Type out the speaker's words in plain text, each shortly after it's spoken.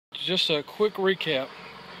just a quick recap.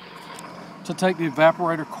 To take the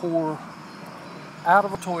evaporator core out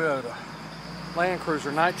of a Toyota Land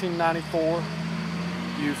Cruiser 1994,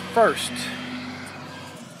 you first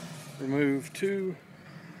remove two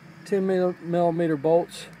 10mm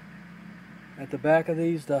bolts at the back of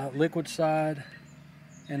these, the liquid side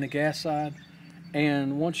and the gas side.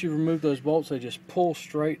 And once you remove those bolts, they just pull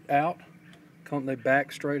straight out. They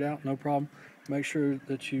back straight out, no problem. Make sure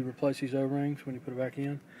that you replace these O-rings when you put it back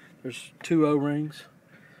in. There's 2 O-rings.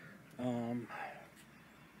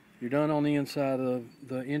 You're done on the inside of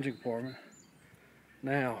the engine compartment.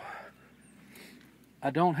 Now, I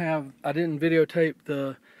didn't videotape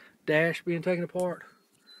the dash being taken apart.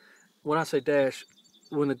 When I say dash,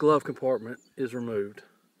 when the glove compartment is removed.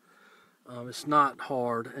 It's not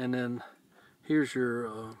hard. And then here's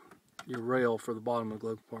your rail for the bottom of the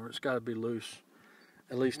glove compartment. It's got to be loose,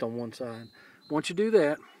 at least on one side. Once you do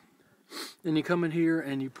that, then you come in here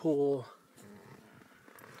and you pull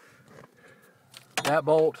that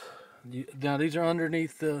bolt. Now these are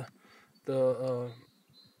underneath the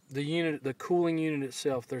unit, the cooling unit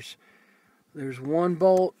itself. There's 1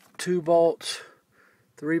 bolt, 2 bolts,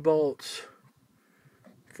 3 bolts,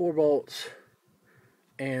 4 bolts,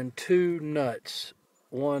 and 2 nuts.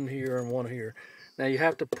 1 here and 1 here. Now you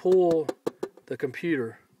have to pull the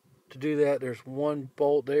computer. To do that, there's 1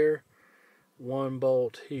 bolt there, 1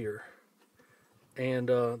 bolt here. And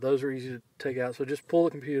those are easy to take out. So just pull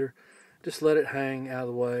the computer, just let it hang out of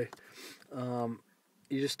the way.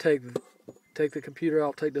 You just take the computer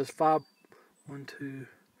out, take those 5, 1, 2,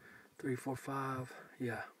 3, 4, 5,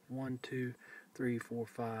 yeah, 1, 2, 3, 4,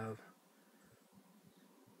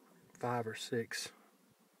 5 or 6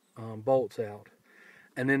 bolts out.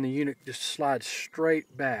 And then the unit just slides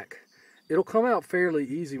straight back. It'll come out fairly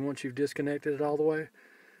easy once you've disconnected it all the way.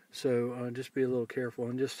 So just be a little careful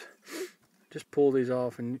and just pull these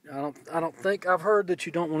off. And I don't think I've heard that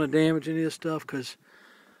you don't want to damage any of this stuff, because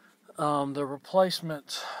the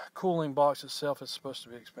replacement cooling box itself is supposed to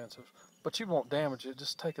be expensive, but you won't damage it.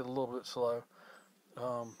 Just take it a little bit slow.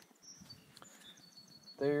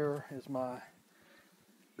 There is my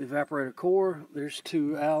evaporator core. There's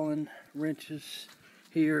 2 Allen wrenches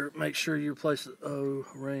here. Make sure you replace the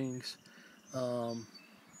O-rings.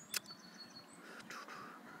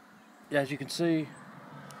 As you can see,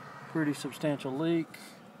 pretty substantial leak.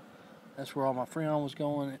 That's where all my Freon was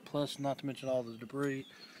going, plus not to mention all the debris.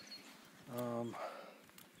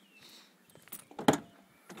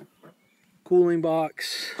 Cooling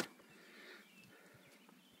box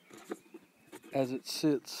as it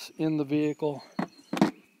sits in the vehicle.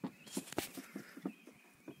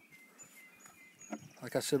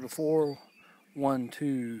 Like I said before, 1,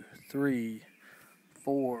 2, 3,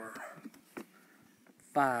 4,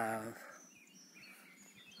 5.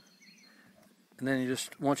 And then you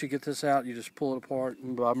just, once you get this out, you just pull it apart,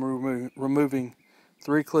 and by removing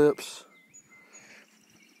 3 clips.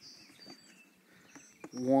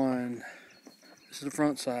 1, this is the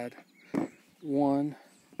front side. 1,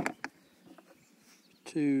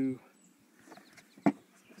 2,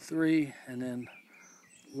 3, and then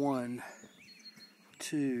 1,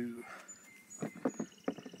 2,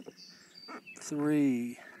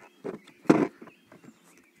 3,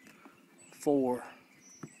 4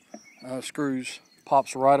 screws.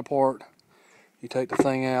 Pops right apart. You take the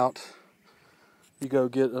thing out. You go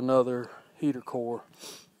get another heater core.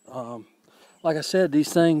 Like I said,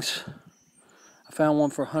 these things, I found one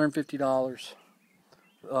for $150.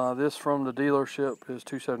 This from the dealership is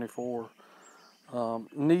 $274.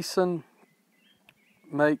 Nissan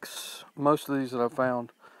makes most of these that I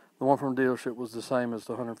found. The one from the dealership was the same as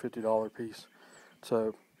the $150 piece.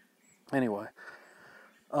 So anyway,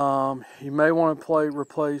 you may want to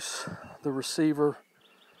replace the receiver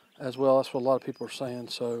as well. That's what a lot of people are saying.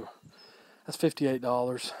 So that's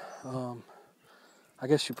 $58. I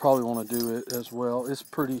guess you probably want to do it as well. It's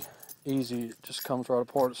pretty easy. It just comes right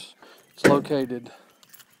apart. It's located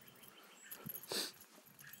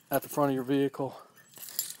at the front of your vehicle.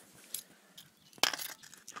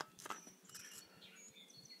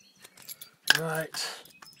 Right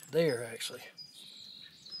there, actually.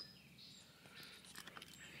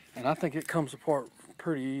 And I think it comes apart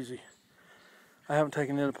pretty easy. I haven't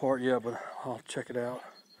taken it apart yet, but I'll check it out.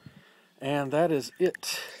 And that is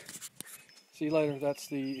it. See you later. That's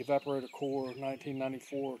the evaporator core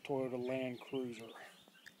 1994 Toyota Land Cruiser.